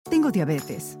Tengo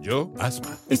diabetes. Yo,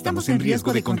 asma. Estamos en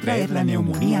riesgo de contraer la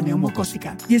neumonía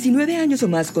neumocócica. 19 años o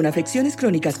más con afecciones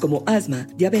crónicas como asma,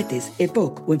 diabetes,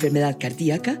 EPOC o enfermedad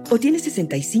cardíaca, o tienes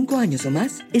 65 años o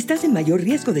más, estás en mayor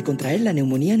riesgo de contraer la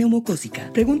neumonía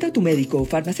neumocócica. Pregunta a tu médico o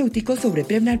farmacéutico sobre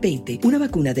Prevnar 20, una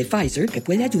vacuna de Pfizer que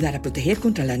puede ayudar a proteger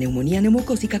contra la neumonía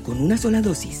neumocócica con una sola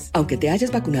dosis. Aunque te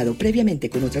hayas vacunado previamente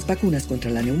con otras vacunas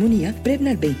contra la neumonía,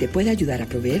 Prevnar 20 puede ayudar a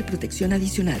proveer protección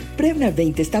adicional. Prevnar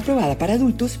 20 está aprobada para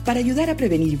adultos para ayudar a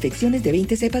prevenir infecciones de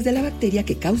 20 cepas de la bacteria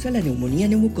que causa la neumonía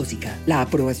neumocócica. La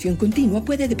aprobación continua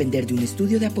puede depender de un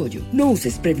estudio de apoyo. No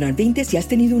uses Prevnar 20 si has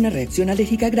tenido una reacción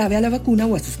alérgica grave a la vacuna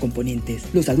o a sus componentes.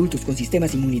 Los adultos con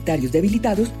sistemas inmunitarios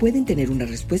debilitados pueden tener una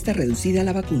respuesta reducida a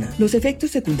la vacuna. Los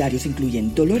efectos secundarios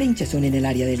incluyen dolor e hinchazón en el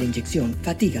área de la inyección,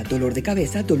 fatiga, dolor de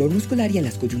cabeza, dolor muscular y en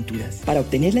las coyunturas. Para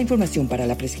obtener la información para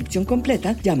la prescripción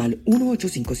completa, llama al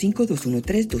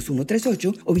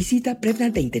 1-855-213-2138 o visita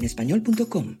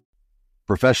Prevnar20enespañol.com.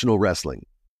 Professional wrestling,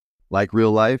 like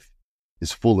real life,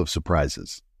 is full of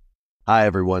surprises. Hi,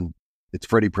 everyone. It's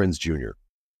Freddie Prinze Jr.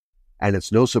 And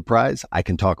it's no surprise I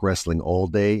can talk wrestling all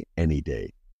day, any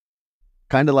day.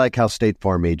 Kind of like how State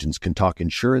Farm agents can talk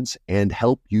insurance and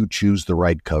help you choose the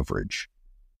right coverage.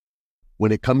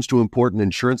 When it comes to important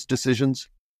insurance decisions,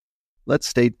 let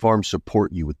State Farm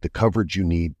support you with the coverage you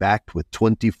need, backed with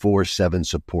 24/7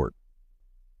 support.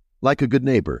 Like a good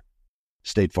neighbor,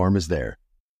 State Farm is there.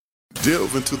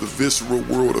 Delve into the visceral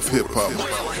world of hip-hop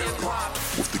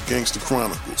with the Gangster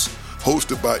Chronicles,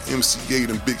 hosted by MC8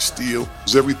 and Big Steel.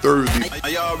 Every Thursday, a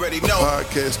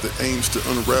podcast that aims to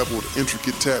unravel the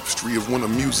intricate tapestry of one of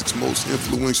music's most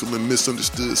influential and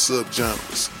misunderstood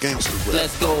subgenres, gangster rap.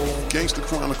 Let's go. Gangster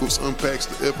Chronicles unpacks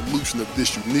the evolution of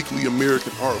this uniquely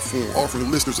American art form,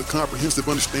 offering listeners a comprehensive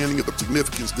understanding of the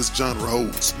significance this genre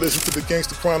holds. Listen to the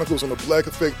Gangster Chronicles on the Black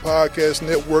Effect Podcast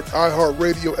Network,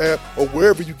 iHeartRadio app, or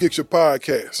wherever you get your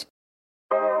podcasts.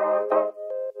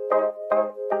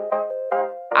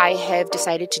 I have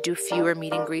decided to do fewer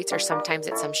meet and greets, or sometimes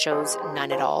at some shows,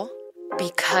 none at all,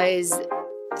 because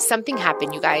something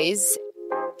happened, you guys.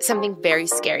 Something very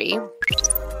scary.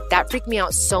 That freaked me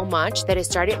out so much that it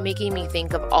started making me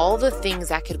think of all the things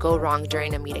that could go wrong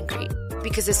during a meet and greet.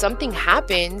 Because if something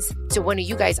happens to one of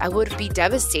you guys, I would be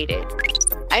devastated.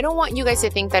 I don't want you guys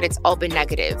to think that it's all been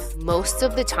negative. Most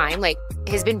of the time,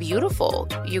 has been beautiful.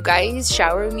 You guys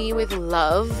shower me with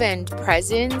love and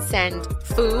presents and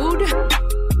food.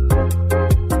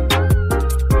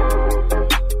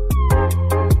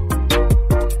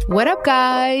 What up,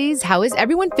 guys? How is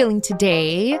everyone feeling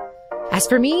today? As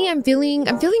for me, I'm feeling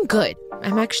good.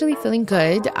 I'm actually feeling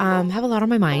good. Have a lot on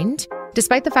my mind.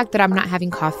 Despite the fact that I'm not having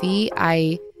coffee,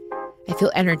 I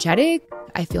feel energetic.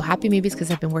 I feel happy. Maybe it's because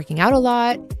I've been working out a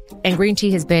lot. And green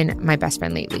tea has been my best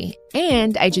friend lately.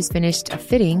 And I just finished a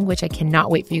fitting, which I cannot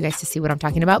wait for you guys to see what I'm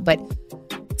talking about. But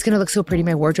it's going to look so pretty.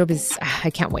 My wardrobe is,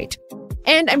 I can't wait.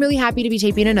 And I'm really happy to be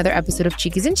taping another episode of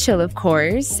Chiquis and Chill, of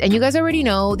course. And you guys already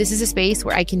know this is a space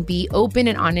where I can be open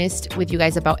and honest with you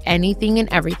guys about anything and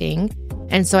everything.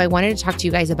 And so I wanted to talk to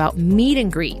you guys about meet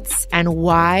and greets and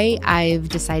why I've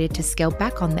decided to scale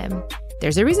back on them.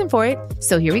 There's a reason for it.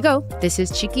 So here we go. This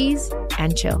is Chiquis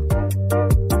and Chill.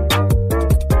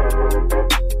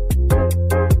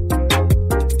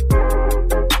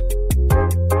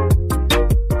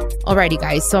 Alrighty,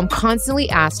 guys. So I'm constantly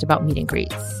asked about meet and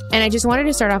greets. And I just wanted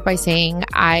to start off by saying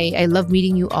I love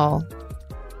meeting you all.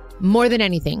 More than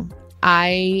anything,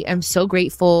 I am so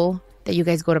grateful that you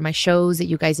guys go to my shows, that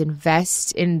you guys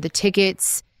invest in the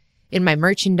tickets, in my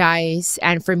merchandise.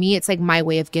 And for me, it's like my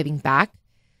way of giving back.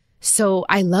 So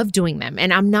I love doing them.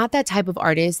 And I'm not that type of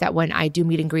artist that when I do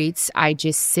meet and greets, I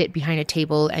just sit behind a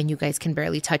table and you guys can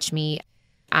barely touch me.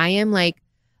 I am like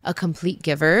a complete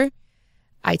giver.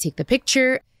 I take the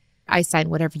picture. I sign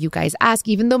whatever you guys ask,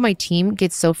 even though my team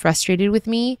gets so frustrated with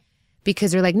me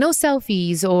because they're like, no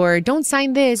selfies or don't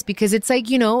sign this because it's like,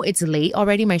 it's late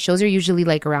already. My shows are usually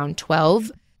like around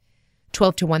 12 to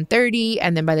 1:30.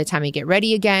 And then by the time I get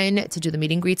ready again to do the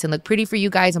meet and greets and look pretty for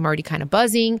you guys, I'm already kind of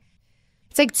buzzing.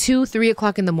 It's like 2-3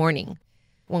 o'clock in the morning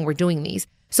when we're doing these.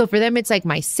 So for them, it's like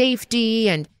my safety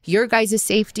and your guys'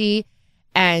 safety.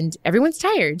 And everyone's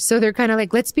tired. So they're kind of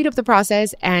like, let's speed up the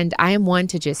process. And I am one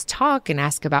to just talk and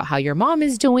ask about how your mom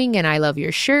is doing. And I love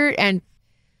your shirt. And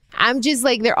I'm just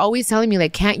like, they're always telling me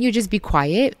like, can't you just be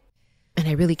quiet? And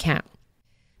I really can't,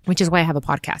 which is why I have a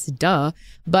podcast. Duh.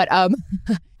 But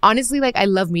honestly, like I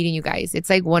love meeting you guys. It's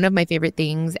like one of my favorite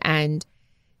things. And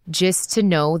just to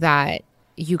know that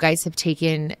you guys have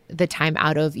taken the time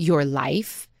out of your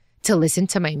life to listen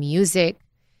to my music,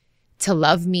 to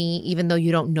love me, even though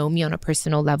you don't know me on a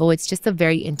personal level. It's just a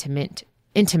very intimate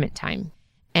time.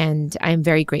 And I'm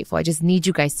very grateful. I just need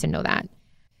you guys to know that.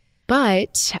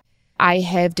 But I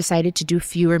have decided to do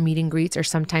fewer meet and greets, or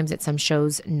sometimes at some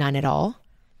shows, none at all.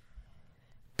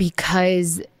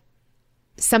 Because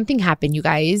something happened, you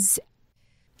guys.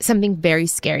 Something very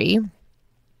scary.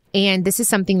 And this is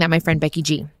something that my friend Becky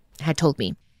G had told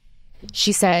me.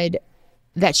 She said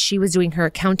that she was doing her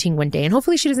accounting one day, and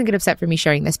hopefully she doesn't get upset for me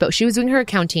sharing this, but she was doing her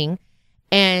accounting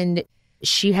and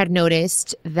she had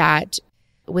noticed that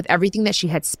with everything that she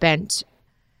had spent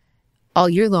all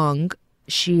year long,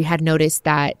 she had noticed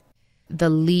that the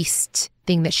least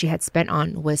thing that she had spent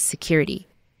on was security.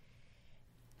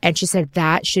 And she said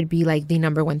that should be like the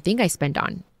number one thing I spend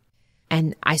on.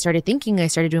 And I started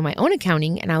doing my own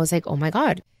accounting, and I was like, oh my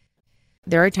God,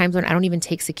 there are times when I don't even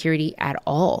take security at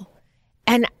all.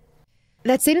 And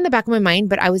that stayed in the back of my mind,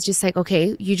 but I was just like,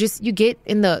 okay, you get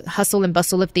in the hustle and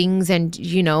bustle of things, and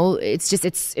it's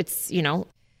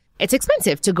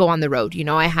expensive to go on the road.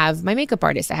 I have my makeup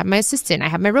artist, I have my assistant, I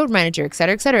have my road manager, et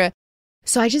cetera, et cetera.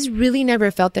 So I just really never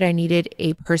felt that I needed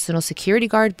a personal security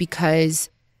guard because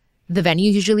the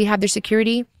venue usually have their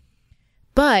security.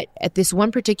 But at this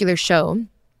one particular show,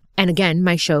 and again,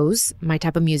 my shows, my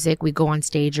type of music, we go on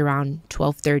stage around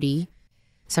 12:30,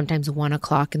 sometimes 1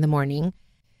 o'clock in the morning.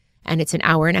 And it's an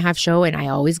 1.5-hour show, and I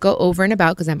always go over and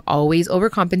about because I'm always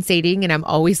overcompensating and I'm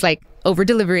always like over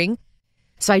delivering.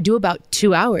 So I do about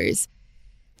 2 hours.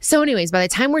 So anyways, by the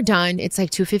time we're done, it's like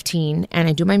 2:15 and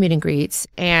I do my meet and greets.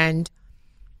 And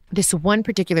this one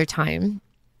particular time,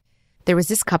 there was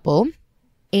this couple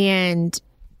and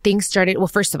things started. Well,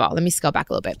 first of all, let me scale back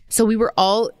a little bit. So we were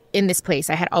all in this place.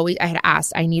 I had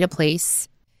asked, I need a place,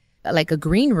 like a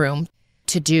green room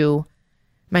to do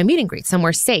my meet and greet,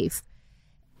 somewhere safe.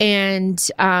 And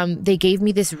they gave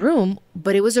me this room,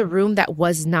 but it was a room that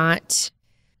was not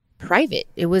private.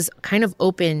 It was kind of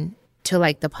open to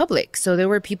like the public. So there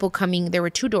were people coming, there were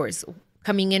 2 doors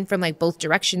coming in from like both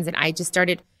directions. And I just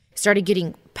started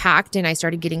getting packed, and I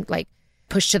started getting like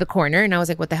pushed to the corner. And I was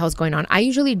like, what the hell's going on? I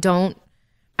usually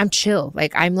I'm chill.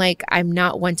 I'm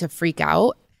not one to freak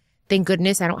out. Thank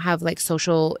goodness I don't have like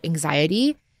social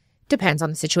anxiety. Depends on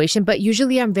the situation. But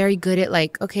usually I'm very good at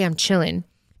like, okay, I'm chilling.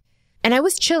 And I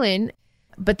was chilling,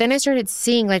 but then I started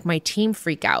seeing like my team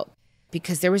freak out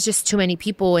because there was just too many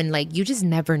people. And like, you just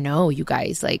never know, you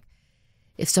guys, like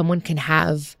if someone can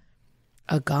have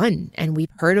a gun. And we've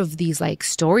heard of these like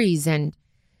stories, and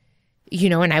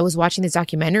and I was watching this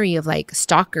documentary of like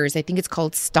stalkers. I think it's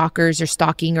called Stalkers or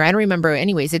Stalking, or I don't remember.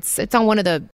 Anyways, it's on one of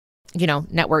the,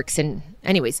 networks. And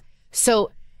anyways,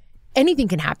 so anything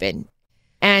can happen.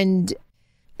 And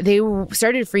they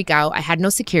started to freak out. I had no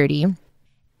security.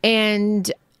 And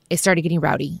it started getting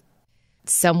rowdy.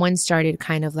 Someone started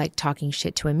kind of like talking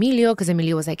shit to Emilio, because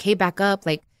Emilio was like, hey, back up.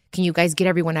 Like, can you guys get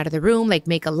everyone out of the room? Like,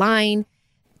 make a line.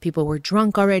 People were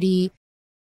drunk already.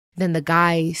 Then the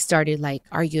guy started like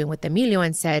arguing with Emilio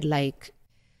and said like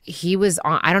he was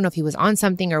on, I don't know if he was on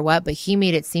something or what, but he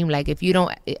made it seem like if you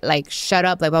don't like shut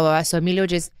up, like blah, blah, blah. So Emilio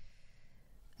just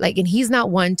like, and he's not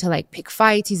one to like pick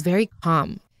fights. He's very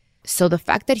calm. So the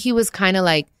fact that he was kind of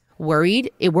like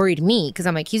worried, it worried me because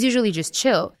I'm like, he's usually just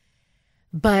chill.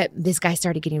 But this guy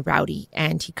started getting rowdy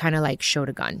and he kind of like showed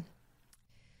a gun.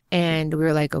 And we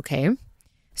were like, okay.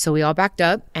 So we all backed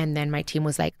up, and then my team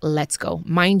was like, let's go.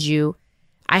 Mind you,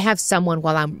 I have someone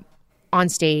while I'm on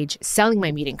stage selling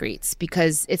my meet and greets,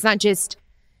 because it's not just,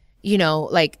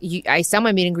 I sell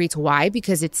my meet and greets. Why?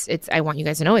 Because it's I want you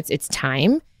guys to know it's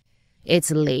time.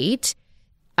 It's late.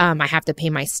 I have to pay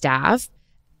my staff.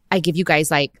 I give you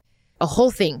guys like a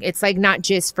whole thing. It's like not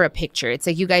just for a picture. It's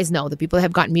like, you guys know, the people that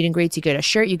have gotten meet and greets, you get a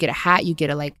shirt, you get a hat, you get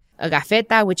a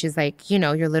gafeta, which is like,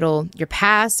 your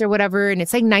pass or whatever. And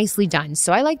it's like nicely done.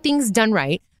 So I like things done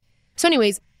right. So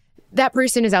anyways, that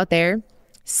person is out there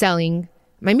selling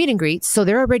my meet and greets. So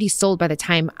they're already sold by the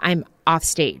time I'm off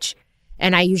stage.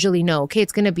 And I usually know, okay,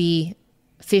 it's going to be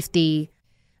 50,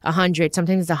 100,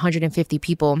 sometimes it's 150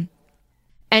 people.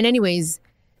 And anyways,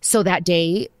 so that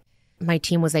day, my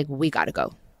team was like, we got to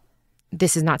go.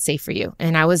 This is not safe for you.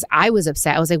 And I was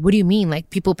upset. I was like, what do you mean? Like,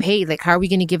 people paid. Like, how are we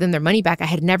going to give them their money back? I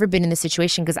had never been in this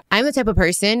situation, because I'm the type of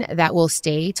person that will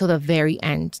stay till the very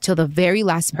end, till the very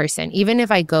last person. Even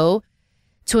if I go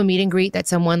to a meet and greet that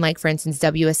someone like, for instance,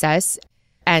 WSS,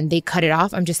 and they cut it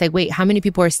off, I'm just like, wait, how many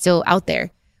people are still out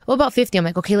there? Well, about 50. I'm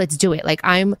like, okay, let's do it. Like,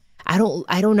 I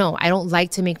don't know. I don't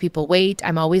like to make people wait.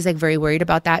 I'm always like very worried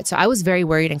about that. So I was very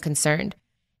worried and concerned.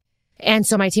 And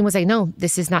so my team was like, no,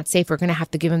 this is not safe. We're going to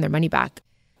have to give them their money back.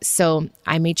 So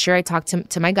I made sure I talked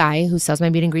to my guy who sells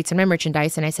my meet and greets and my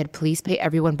merchandise. And I said, please pay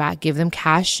everyone back. Give them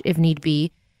cash if need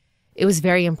be. It was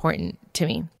very important to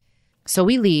me. So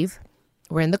we leave.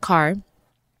 We're in the car.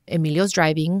 Emilio's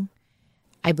driving.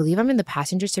 I believe I'm in the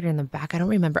passenger seat or in the back. I don't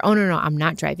remember. Oh, no, I'm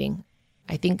not driving.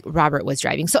 I think Robert was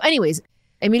driving. So anyways,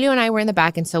 Emilio and I were in the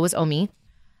back and so was Omi.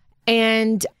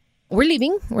 And we're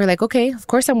leaving. We're like, okay, of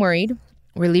course I'm worried.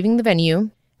 We're leaving the venue.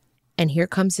 And here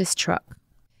comes this truck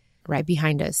right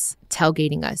behind us,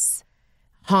 tailgating us,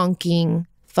 honking,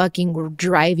 fucking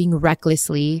driving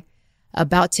recklessly,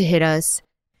 about to hit us,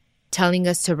 telling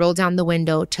us to roll down the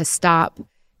window, to stop.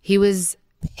 He was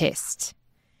pissed.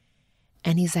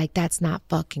 And he's like, that's not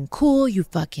fucking cool. You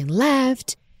fucking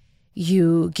left.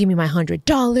 You give me my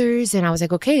 $100. And I was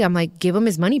like, okay. I'm like, give him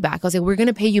his money back. I was like, we're going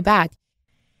to pay you back.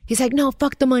 He's like, no,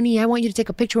 fuck the money. I want you to take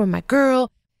a picture with my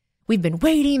girl. We've been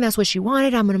waiting. That's what she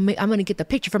wanted. I'm going to get the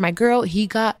picture for my girl. He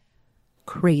got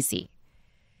crazy.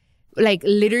 Like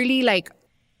literally like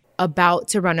about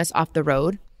to run us off the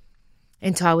road.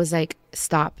 Until I was like,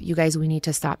 stop. You guys, we need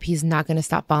to stop. He's not going to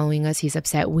stop following us. He's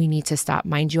upset. We need to stop.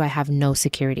 Mind you, I have no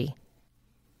security.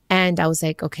 And I was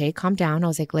like, okay, calm down. I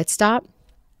was like, let's stop.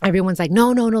 Everyone's like,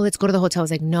 no, let's go to the hotel. I was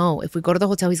like, no, if we go to the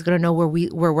hotel, he's going to know where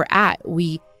we're at.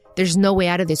 There's no way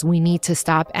out of this. We need to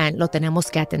stop and lo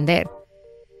tenemos que atender.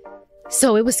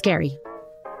 So it was scary.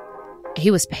 He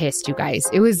was pissed, you guys.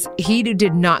 He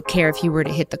did not care if he were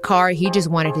to hit the car. He just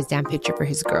wanted his damn picture for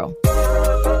his girl.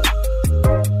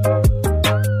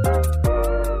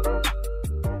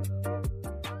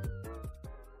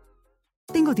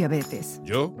 Tengo diabetes.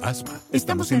 Yo, asma.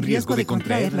 Estamos en riesgo de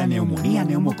contraer la neumonía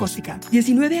neumocócica.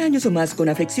 19 años o más con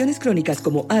afecciones crónicas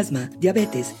como asma,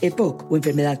 diabetes, EPOC o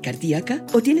enfermedad cardíaca,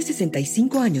 o tienes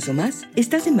 65 años o más,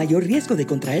 estás en mayor riesgo de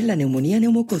contraer la neumonía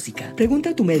neumocócica.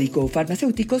 Pregunta a tu médico o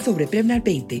farmacéutico sobre Prevnar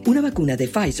 20, una vacuna de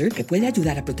Pfizer que puede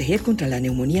ayudar a proteger contra la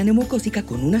neumonía neumocócica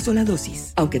con una sola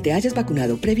dosis. Aunque te hayas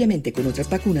vacunado previamente con otras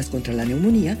vacunas contra la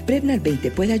neumonía, Prevnar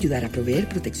 20 puede ayudar a proveer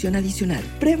protección adicional.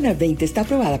 Prevnar 20 está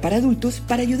aprobada para adultos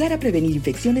para ayudar a prevenir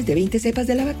infecciones de 20 cepas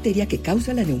de la bacteria que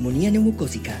causa la neumonía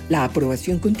neumocócica. La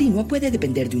aprobación continua puede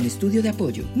depender de un estudio de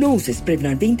apoyo. No uses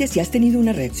Prevnar 20 si has tenido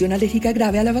una reacción alérgica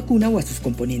grave a la vacuna o a sus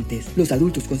componentes. Los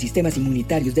adultos con sistemas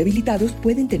inmunitarios debilitados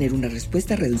pueden tener una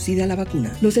respuesta reducida a la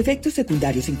vacuna. Los efectos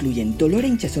secundarios incluyen dolor e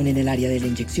hinchazón en el área de la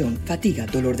inyección, fatiga,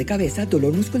 dolor de cabeza,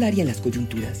 dolor muscular y en las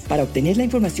coyunturas. Para obtener la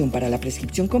información para la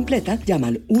prescripción completa, llama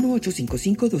al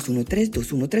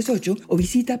 1-855-213-2138 o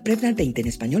visita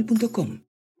Prevnar20enespañol.com.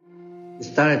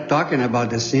 Started talking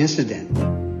about this incident.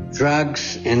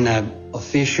 Drugs and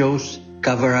officials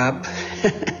cover up.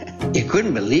 You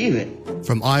couldn't believe it.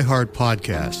 From iHeart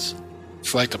Podcasts.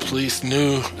 It's like the police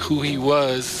knew who he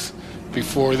was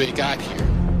before they got here.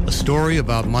 A story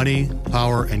about money,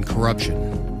 power, and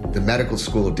corruption. The medical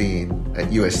school dean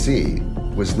at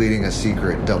USC was leading a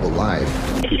secret double life.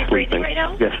 She's breathing right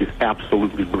now? Yes, she's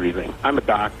absolutely breathing. I'm a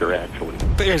doctor, actually.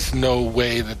 There's no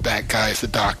way that guy's a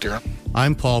doctor.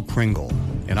 I'm Paul Pringle,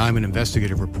 and I'm an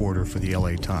investigative reporter for the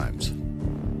LA Times.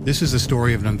 This is the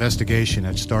story of an investigation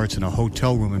that starts in a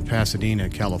hotel room in Pasadena,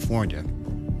 California,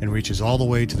 and reaches all the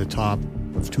way to the top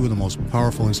of two of the most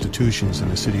powerful institutions in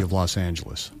the city of Los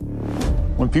Angeles.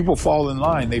 When people fall in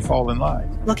line, they fall in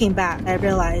line. Looking back, I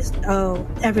realized,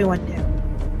 everyone knew.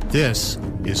 This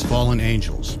is Fallen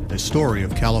Angels, a story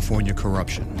of California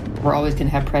corruption. We're always going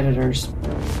to have predators.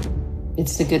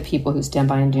 It's the good people who stand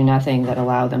by and do nothing that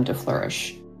allow them to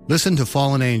flourish. Listen to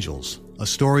Fallen Angels, a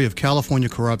story of California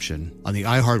corruption on the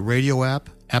iHeart Radio app,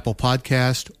 Apple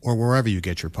Podcast, or wherever you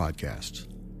get your podcasts.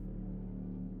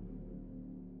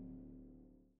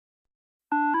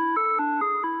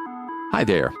 Hi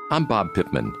there, I'm Bob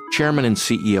Pittman, Chairman and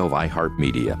CEO of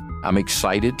iHeartMedia. I'm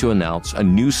excited to announce a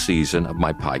new season of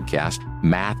my podcast,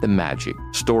 Math and Magic,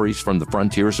 Stories from the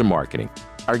Frontiers of Marketing.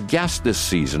 Our guests this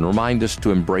season remind us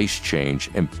to embrace change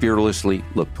and fearlessly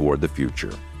look toward the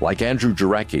future. Like Andrew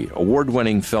Jarecki,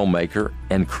 award-winning filmmaker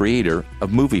and creator of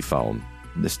Moviefone.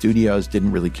 The studios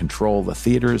didn't really control the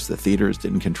theaters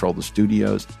didn't control the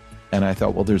studios. And I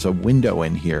thought, well, there's a window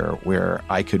in here where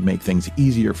I could make things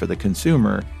easier for the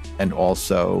consumer and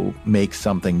also make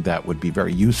something that would be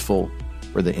very useful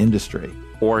for the industry.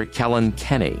 Or Kellen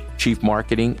Kenny, Chief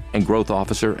Marketing and Growth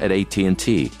Officer at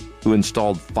AT&T, who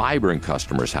installed fiber in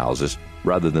customers' houses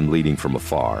rather than leading from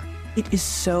afar. It is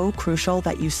so crucial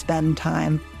that you spend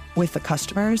time with the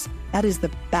customers. That is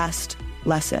the best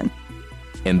lesson.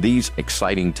 In these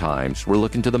exciting times, we're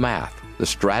looking to the math, the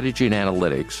strategy and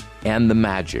analytics, and the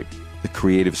magic, the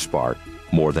creative spark,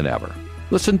 more than ever.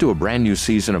 Listen to a brand new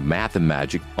season of Math and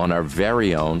Magic on our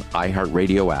very own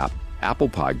iHeartRadio app, Apple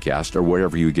Podcast, or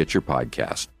wherever you get your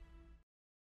podcast.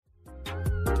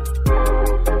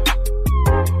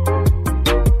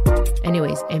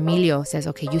 Anyways, Emilio says,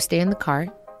 okay, you stay in the car.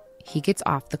 He gets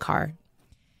off the car,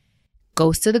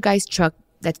 goes to the guy's truck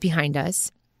that's behind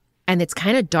us, And it's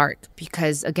kind of dark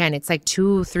because, again, it's like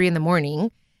 2, 3 in the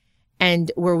morning.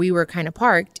 And where we were kind of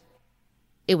parked,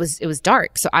 it was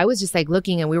dark. So I was just like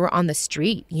looking, and we were on the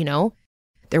street, you know.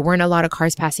 There weren't a lot of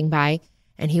cars passing by.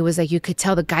 And he was like, you could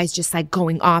tell the guy's just like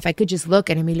going off. I could just look.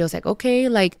 And Emilio's like, okay,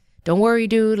 like, don't worry,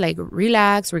 dude. Like,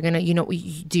 relax. We're going to, you know,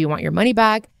 do you want your money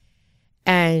back?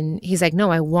 And he's like,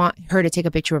 no, I want her to take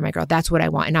a picture with my girl. That's what I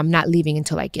want. And I'm not leaving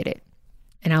until I get it.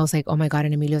 And I was like, oh my God.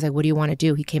 And Emilio's like, what do you want to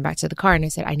do? He came back to the car and I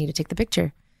said, I need to take the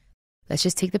picture. Let's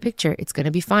just take the picture. It's going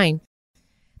to be fine.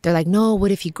 They're like, no,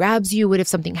 what if he grabs you? What if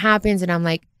something happens? And I'm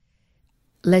like,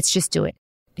 let's just do it.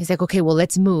 He's like, okay, well,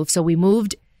 let's move. So we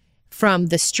moved from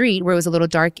the street where it was a little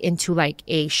dark into like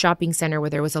a shopping center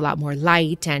where there was a lot more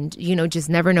light and, you know, just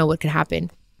never know what could happen.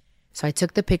 So I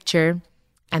took the picture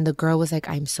and the girl was like,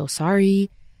 I'm so sorry.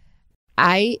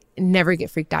 I never get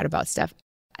freaked out about stuff.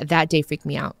 That day freaked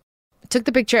me out. Took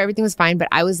the picture, everything was fine, but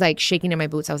I was like shaking in my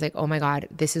boots. I was like, oh my God,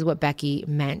 this is what Becky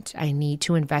meant. I need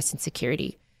to invest in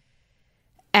security.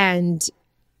 And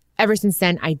ever since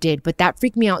then, I did. But that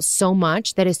freaked me out so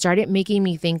much that it started making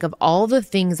me think of all the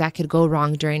things that could go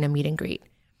wrong during a meet and greet.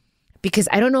 Because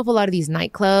I don't know if a lot of these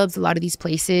nightclubs, a lot of these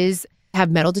places have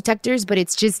metal detectors, but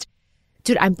it's just,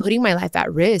 dude, I'm putting my life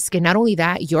at risk. And not only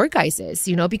that, your guys's,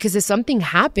 you know, because if something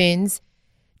happens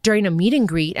during a meet and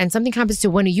greet and something happens to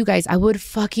one of you guys, I would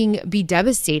fucking be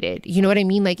devastated. You know what I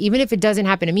mean? Like, even if it doesn't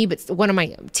happen to me, but one of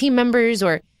my team members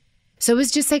or... So it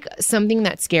was just like something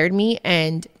that scared me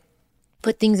and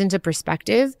put things into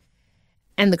perspective.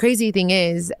 And the crazy thing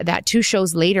is that 2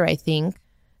 shows later, I think,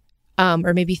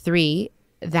 or maybe 3,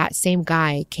 that same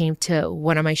guy came to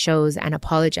one of my shows and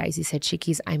apologized. He said,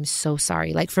 Chiquis, I'm so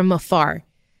sorry, like from afar,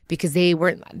 because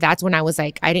that's when I was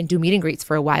like, I didn't do meet and greets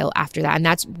for a while after that. And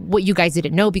that's what you guys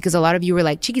didn't know, because a lot of you were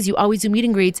like, Chiquis, you always do meet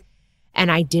and greets.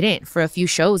 And I didn't for a few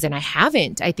shows. And I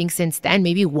haven't, I think since then,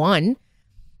 maybe 1.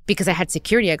 Because I had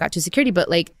security, I got to security, but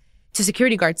like to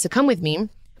security guards to come with me.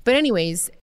 But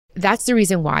anyways, that's the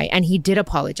reason why. And he did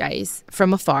apologize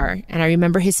from afar. And I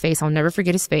remember his face. I'll never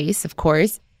forget his face, of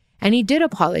course. And he did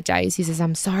apologize. He says,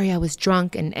 I'm sorry, I was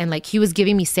drunk. And like he was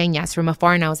giving me señas from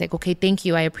afar. And I was like, okay, thank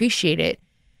you. I appreciate it.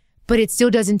 But it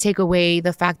still doesn't take away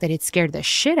the fact that it scared the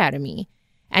shit out of me.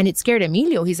 And it scared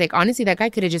Emilio. He's like, honestly, that guy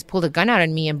could have just pulled a gun out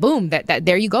on me and boom, that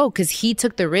there you go. Because he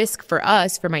took the risk for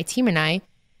us, for my team and I,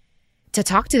 to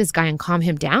talk to this guy and calm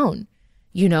him down,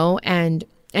 you know? And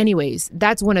anyways,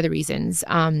 that's one of the reasons,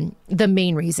 the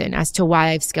main reason as to why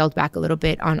I've scaled back a little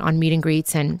bit on meet and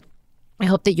greets. And I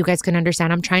hope that you guys can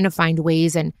understand. I'm trying to find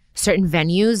ways and certain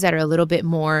venues that are a little bit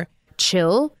more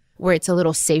chill, where it's a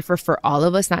little safer for all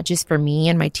of us, not just for me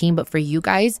and my team, but for you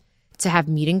guys to have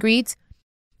meet and greets.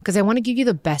 Because I want to give you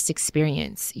the best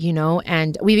experience, you know?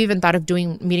 And we've even thought of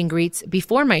doing meet and greets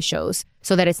before my shows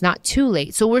so that it's not too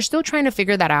late. So we're still trying to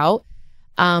figure that out.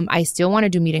 I still want to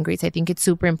do meet and greets. I think it's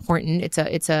super important. It's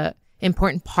a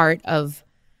important part of,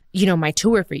 you know, my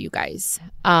tour for you guys.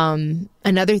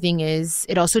 Another thing is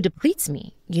it also depletes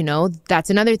me. You know, that's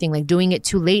another thing, like doing it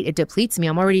too late, it depletes me.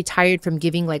 I'm already tired from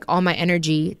giving like all my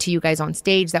energy to you guys on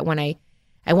stage, that when I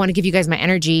want to give you guys my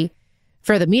energy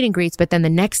for the meet and greets, but then the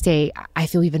next day I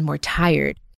feel even more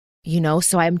tired, you know?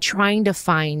 So I'm trying to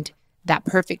find that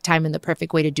perfect time and the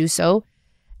perfect way to do so.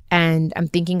 And I'm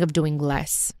thinking of doing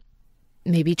less.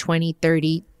 Maybe 20,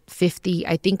 30, 50.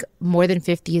 I think more than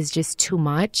 50 is just too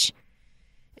much.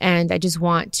 And I just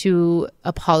want to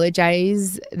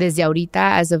apologize desde ahorita,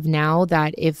 as of now,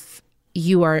 that if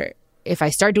I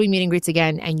start doing meet and greets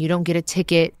again and you don't get a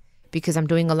ticket because I'm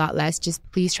doing a lot less, just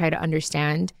please try to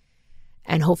understand.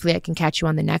 And hopefully I can catch you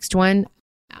on the next one.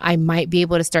 I might be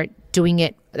able to start doing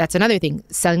it. That's another thing,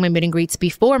 selling my meet and greets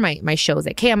before my shows.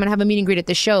 Like, hey, I'm going to have a meet and greet at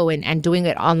the show and doing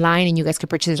it online, and you guys can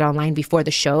purchase it online before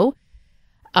the show.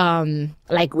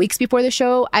 Like weeks before the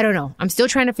show. I don't know. I'm still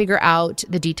trying to figure out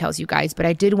the details, you guys, but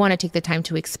I did want to take the time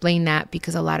to explain that,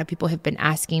 because a lot of people have been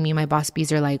asking me. My boss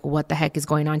bees are like, what the heck is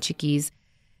going on, Chiquis?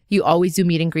 You always do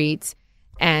meet and greets.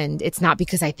 And it's not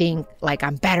because I think like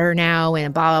I'm better now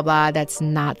and blah, blah, blah. That's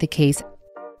not the case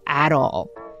at all.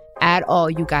 At all,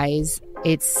 you guys.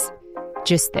 It's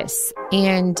just this.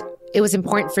 And it was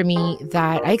important for me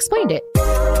that I explained it.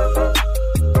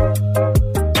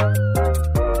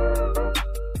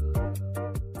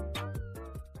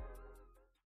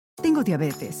 Tengo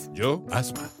diabetes. Yo,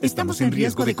 asma. Estamos en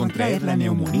riesgo de contraer la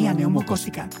neumonía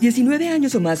neumocócica. 19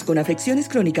 años o más con afecciones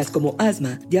crónicas como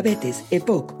asma, diabetes,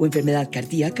 EPOC o enfermedad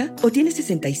cardíaca, o tienes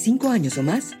 65 años o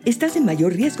más, estás en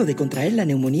mayor riesgo de contraer la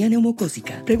neumonía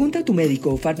neumocócica. Pregunta a tu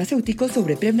médico o farmacéutico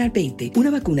sobre Prevnar 20, una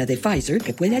vacuna de Pfizer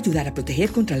que puede ayudar a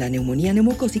proteger contra la neumonía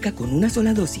neumocócica con una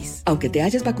sola dosis. Aunque te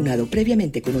hayas vacunado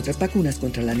previamente con otras vacunas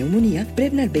contra la neumonía,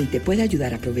 Prevnar 20 puede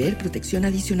ayudar a proveer protección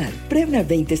adicional. Prevnar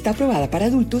 20 está aprobada para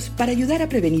adultos para ayudar a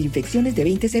prevenir infecciones de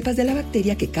 20 cepas de la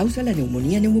bacteria que causa la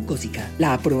neumonía neumocócica.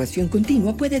 La aprobación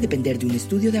continua puede depender de un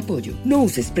estudio de apoyo. No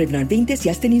uses Prevnar 20 si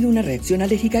has tenido una reacción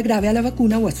alérgica grave a la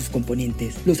vacuna o a sus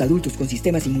componentes. Los adultos con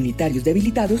sistemas inmunitarios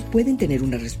debilitados pueden tener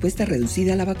una respuesta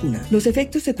reducida a la vacuna. Los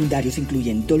efectos secundarios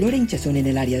incluyen dolor e hinchazón en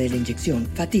el área de la inyección,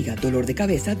 fatiga, dolor de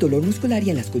cabeza, dolor muscular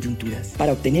y en las coyunturas.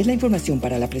 Para obtener la información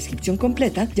para la prescripción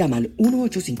completa, llama al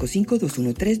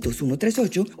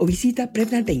 1-855-213-2138 o visita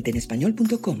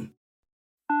Prevnar20enespañol.com.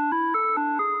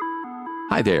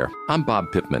 Hi there, I'm Bob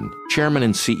Pittman, Chairman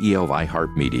and CEO of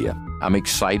iHeartMedia. I'm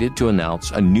excited to announce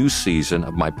a new season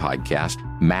of my podcast,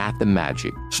 Math and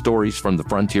Magic, Stories from the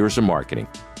Frontiers of Marketing.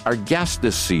 Our guests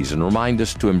this season remind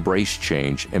us to embrace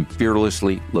change and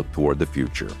fearlessly look toward the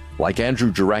future. Like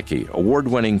Andrew Jarecki,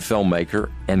 award-winning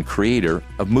filmmaker and creator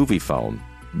of MoviePhone.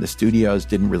 The studios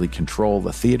didn't really control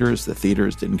the theaters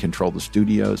didn't control the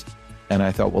studios. And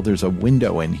I thought, well, there's a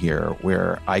window in here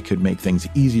where I could make things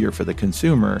easier for the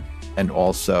consumer and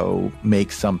also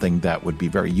make something that would be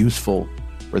very useful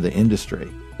for the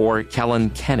industry. Or Kellen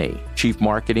Kenny, Chief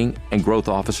Marketing and Growth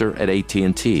Officer at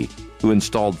AT&T, who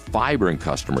installed fiber in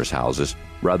customers' houses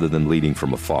rather than leading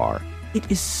from afar. It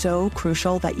is so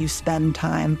crucial that you spend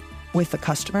time with the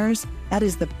customers. That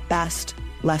is the best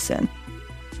lesson.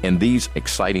 In these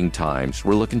exciting times,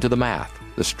 we're looking to the math,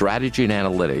 the strategy and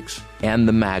analytics, and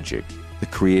the magic, the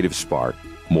creative spark,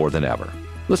 more than ever.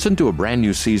 Listen to a brand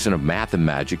new season of Math and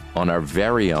Magic on our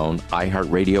very own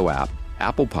iHeartRadio app,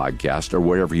 Apple Podcast, or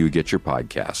wherever you get your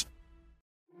podcast.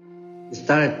 We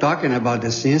started talking about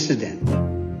this incident.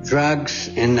 Drugs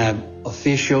and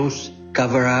officials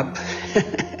cover up.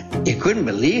 You couldn't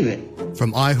believe it.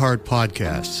 From iHeart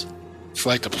Podcasts. It's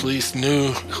like the police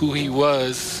knew who he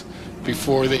was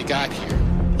before they got here.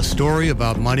 A story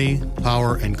about money,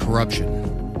 power, and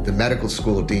corruption. The medical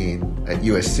school dean at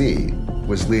USC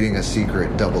was leading a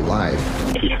secret double life.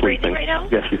 She's breathing right now?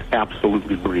 Yes, she's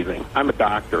absolutely breathing. I'm a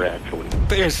doctor, actually.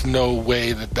 There's no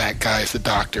way that guy's a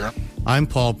doctor. I'm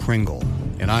Paul Pringle,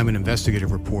 and I'm an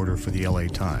investigative reporter for the LA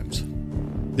Times.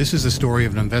 This is the story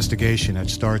of an investigation that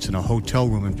starts in a hotel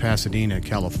room in Pasadena,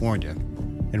 California,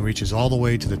 and reaches all the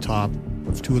way to the top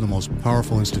of two of the most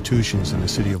powerful institutions in the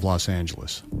city of Los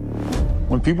Angeles.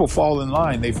 When people fall in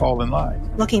line, they fall in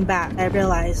line. Looking back, I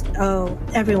realized,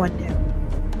 everyone knew.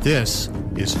 This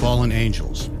is Fallen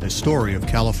Angels, a story of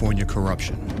California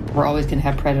corruption. We're always going to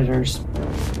have predators.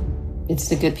 It's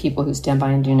the good people who stand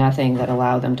by and do nothing that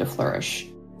allow them to flourish.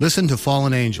 Listen to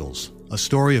Fallen Angels, a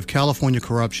story of California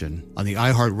corruption on the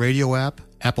iHeartRadio app,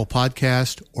 Apple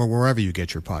Podcast, or wherever you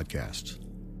get your podcasts.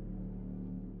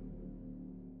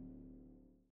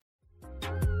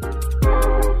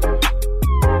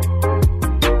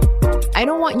 I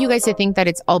don't want you guys to think that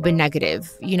it's all been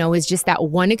negative. You know, it's just that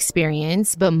one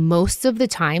experience. But most of the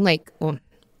time, most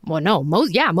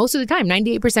of the time,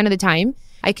 98% of the time,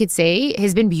 I could say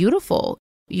has been beautiful.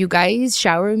 You guys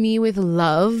shower me with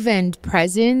love and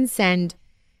presents and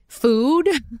food.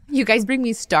 You guys bring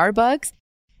me Starbucks.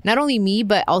 Not only me,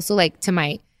 but also like to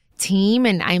my team.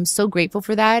 And I'm so grateful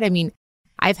for that. I mean,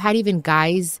 I've had even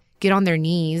guys get on their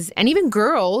knees and even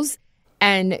girls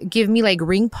and give me like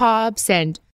ring pops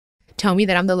and tell me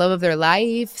that I'm the love of their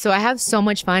life. So I have so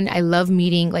much fun. I love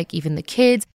meeting like even the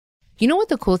kids. You know what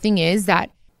the cool thing is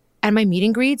that at my meet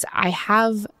and greets, I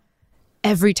have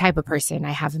every type of person.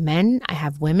 I have men, I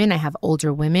have women, I have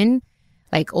older women,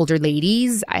 like older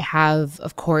ladies. I have,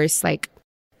 of course, like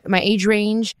my age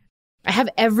range. I have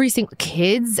every single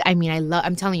kids. I mean,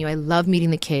 I'm telling you, I love meeting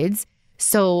the kids.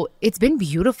 So it's been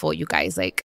beautiful, you guys.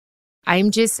 Like I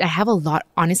have a lot,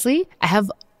 honestly.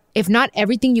 If not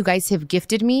everything you guys have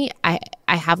gifted me, I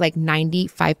have like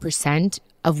 95%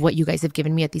 of what you guys have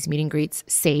given me at these meet and greets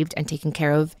saved and taken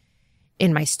care of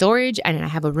in my storage. And I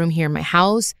have a room here in my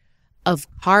house of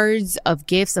cards, of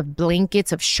gifts, of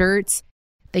blankets, of shirts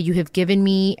that you have given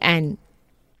me. And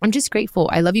I'm just grateful.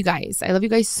 I love you guys. I love you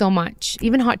guys so much.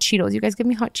 Even hot Cheetos. You guys give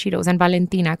me hot Cheetos and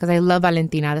Valentina because I love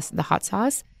Valentina, the hot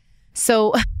sauce.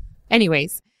 So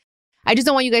anyways, I just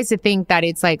don't want you guys to think that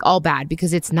it's like all bad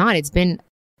because it's not. It's been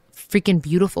freaking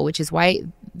beautiful, which is why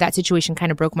that situation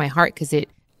kind of broke my heart because it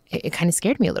kind of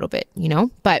scared me a little bit, you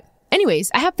know? But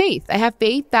anyways, I have faith. I have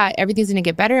faith that everything's going to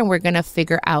get better and we're going to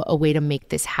figure out a way to make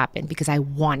this happen because I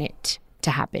want it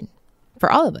to happen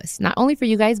for all of us, not only for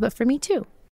you guys, but for me too.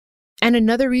 And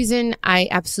another reason I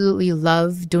absolutely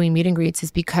love doing meet and greets is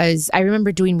because I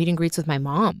remember doing meet and greets with my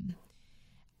mom.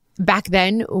 Back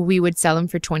then, we would sell them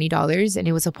for $20 and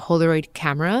it was a Polaroid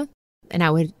camera and I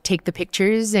would take the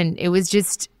pictures and it was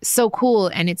just so cool.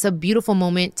 And it's a beautiful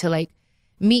moment to like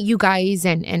meet you guys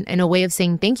and a way of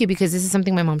saying thank you, because this is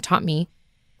something my mom taught me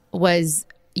was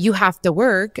you have to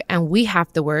work and we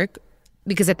have to work,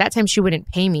 because at that time she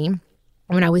wouldn't pay me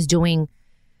when I was doing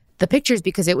the pictures,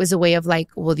 because it was a way of like,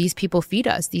 well, these people feed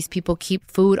us. These people keep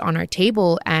food on our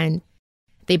table and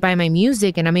they buy my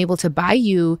music and I'm able to buy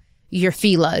you your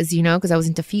filas, you know, because I was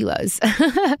into filas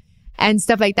and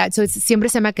stuff like that. So it's siempre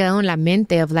se me ha quedado en la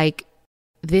mente of like,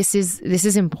 this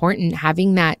is important,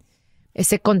 having that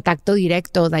ese contacto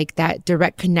directo, like that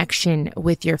direct connection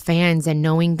with your fans and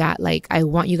knowing that like, I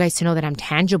want you guys to know that I'm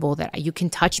tangible, that you can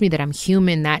touch me, that I'm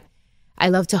human, that I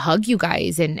love to hug you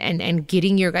guys and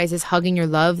getting your guys' hug and your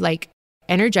love like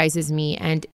energizes me.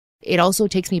 And it also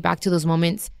takes me back to those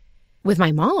moments with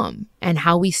my mom and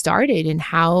how we started and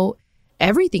how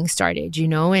everything started, you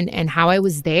know, and how I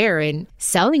was there and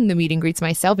selling the meet and greets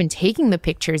myself and taking the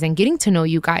pictures and getting to know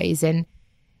you guys. And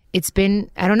it's been,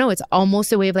 I don't know, it's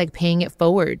almost a way of like paying it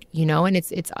forward, you know, and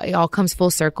it all comes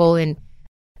full circle. And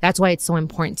that's why it's so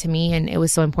important to me. And it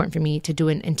was so important for me to do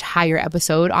an entire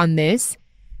episode on this,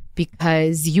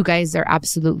 because you guys are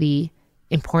absolutely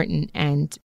important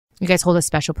and you guys hold a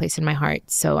special place in my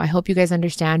heart. So I hope you guys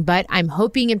understand, but I'm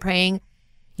hoping and praying,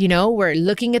 you know, we're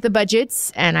looking at the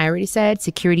budgets and I already said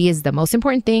security is the most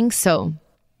important thing. So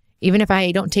even if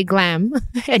I don't take glam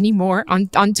anymore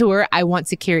on tour, I want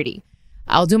security.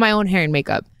 I'll do my own hair and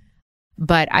makeup,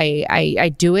 but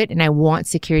I do it and I want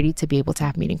security to be able to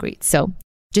have meet and greets. So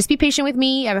just be patient with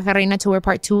me. Abeja Reina Tour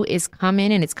Part 2 is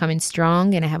coming and it's coming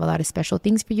strong and I have a lot of special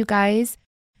things for you guys.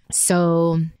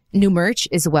 So new merch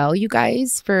as well, you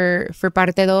guys, for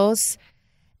Parte 2.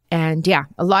 And yeah,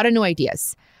 a lot of new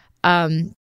ideas.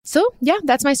 So yeah,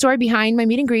 that's my story behind my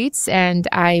meet and greets. And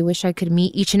I wish I could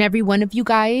meet each and every one of you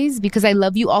guys because I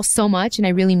love you all so much and I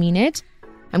really mean it.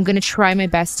 I'm going to try my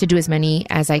best to do as many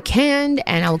as I can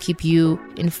and I will keep you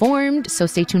informed. So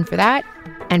stay tuned for that.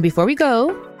 And before we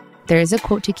go, there is a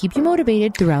quote to keep you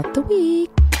motivated throughout the week.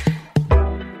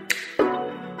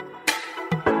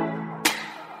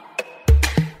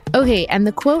 Okay, and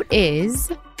the quote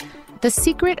is, "The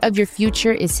secret of your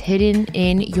future is hidden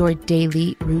in your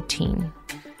daily routine."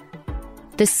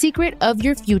 The secret of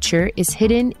your future is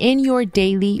hidden in your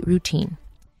daily routine.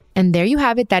 And there you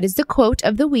have it. That is the quote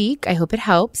of the week. I hope it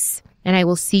helps. And I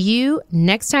will see you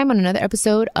next time on another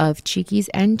episode of Chiquis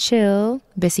and Chill.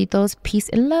 Besitos, peace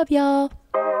and love, y'all.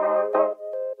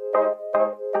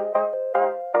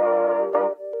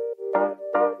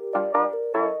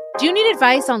 Do you need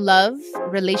advice on love,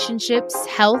 relationships,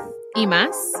 health, y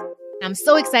más? I'm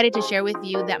so excited to share with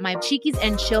you that my Chiquis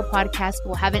and Chill podcast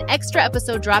will have an extra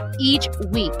episode drop each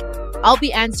week. I'll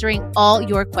be answering all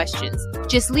your questions.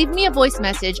 Just leave me a voice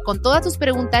message con todas tus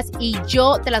preguntas y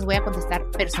yo te las voy a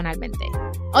contestar personalmente.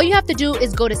 All you have to do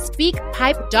is go to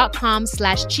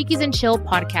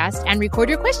speakpipe.com/chiquisandchillpodcast and record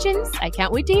your questions. I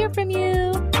can't wait to hear from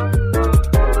you.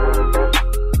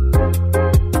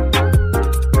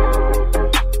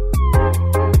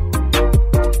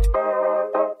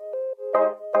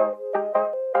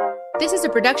 This is a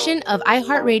production of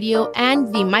iHeartRadio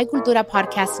and the My Cultura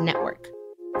Podcast Network.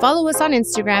 Follow us on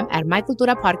Instagram at My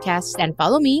Cultura Podcast and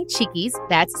follow me, Chiquis,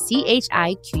 that's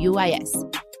CHIQUIS.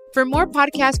 For more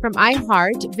podcasts from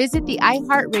iHeart, visit the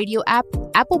iHeartRadio app,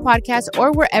 Apple Podcasts,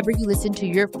 or wherever you listen to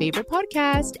your favorite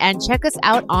podcast, and check us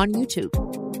out on YouTube.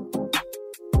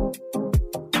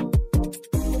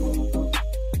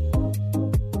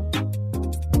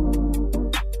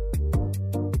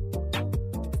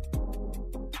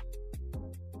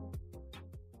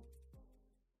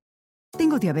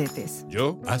 Tengo diabetes.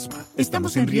 Yo, asma.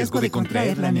 Estamos en riesgo de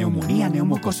contraer la neumonía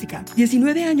neumocócica.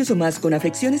 19 años o más con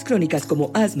afecciones crónicas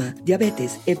como asma,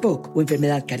 diabetes, EPOC o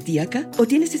enfermedad cardíaca, o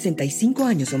tienes 65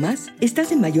 años o más,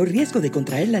 estás en mayor riesgo de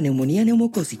contraer la neumonía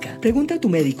neumocócica. Pregunta a tu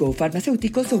médico o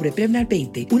farmacéutico sobre Prevnar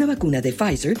 20, una vacuna de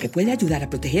Pfizer que puede ayudar a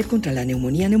proteger contra la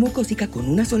neumonía neumocócica con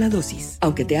una sola dosis.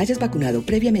 Aunque te hayas vacunado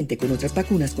previamente con otras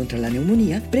vacunas contra la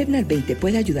neumonía, Prevnar 20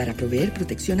 puede ayudar a proveer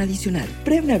protección adicional.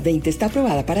 Prevnar 20 está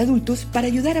aprobada para adultos para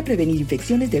ayudar a prevenir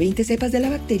infecciones de 20 cepas de la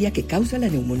bacteria que causa la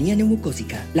neumonía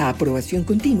neumocócica. La aprobación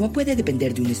continua puede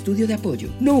depender de un estudio de apoyo.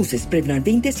 No uses Prevnar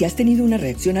 20 si has tenido una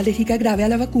reacción alérgica grave a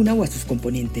la vacuna o a sus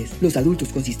componentes. Los adultos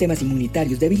con sistemas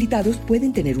inmunitarios debilitados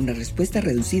pueden tener una respuesta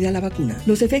reducida a la vacuna.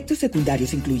 Los efectos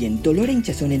secundarios incluyen dolor e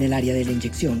hinchazón en el área de la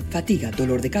inyección, fatiga,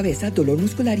 dolor de cabeza, dolor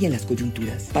muscular y en las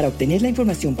coyunturas. Para obtener la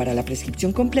información para la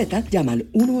prescripción completa, llama al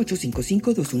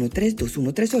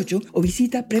 1-855-213-2138 o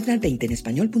visita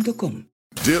Prevnar20enespañol.com.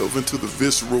 Delve into the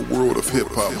visceral world of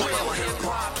hip-hop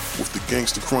with the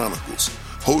Gangsta Chronicles,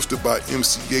 hosted by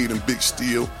MC8 and Big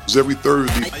Steel. Every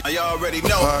Thursday, a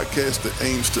podcast that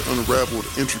aims to unravel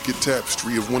the intricate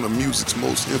tapestry of one of music's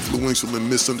most influential and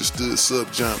misunderstood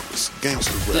subgenres,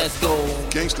 gangster rap. Let's go.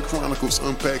 Gangsta Chronicles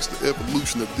unpacks the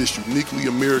evolution of this uniquely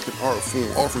American art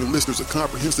form, offering listeners a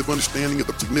comprehensive understanding of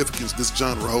the significance this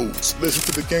genre holds.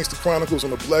 Listen to the Gangsta Chronicles on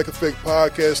the Black Effect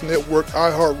Podcast Network,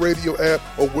 iHeartRadio app,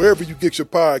 or wherever you get your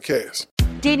podcasts.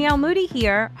 Danielle Moody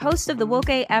here, host of the Woke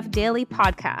AF Daily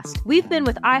podcast. We've been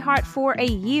with iHeart for a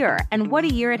year, and what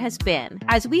a year it has been.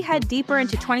 As we head deeper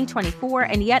into 2024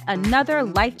 and yet another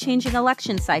life-changing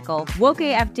election cycle, Woke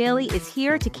AF Daily is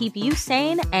here to keep you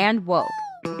sane and woke.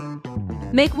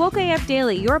 Make Woke AF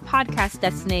Daily your podcast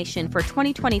destination for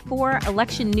 2024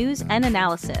 election news and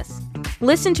analysis.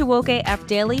 Listen to Woke AF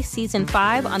Daily Season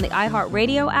 5 on the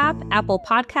iHeartRadio app, Apple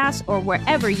Podcasts, or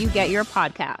wherever you get your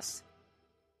podcasts.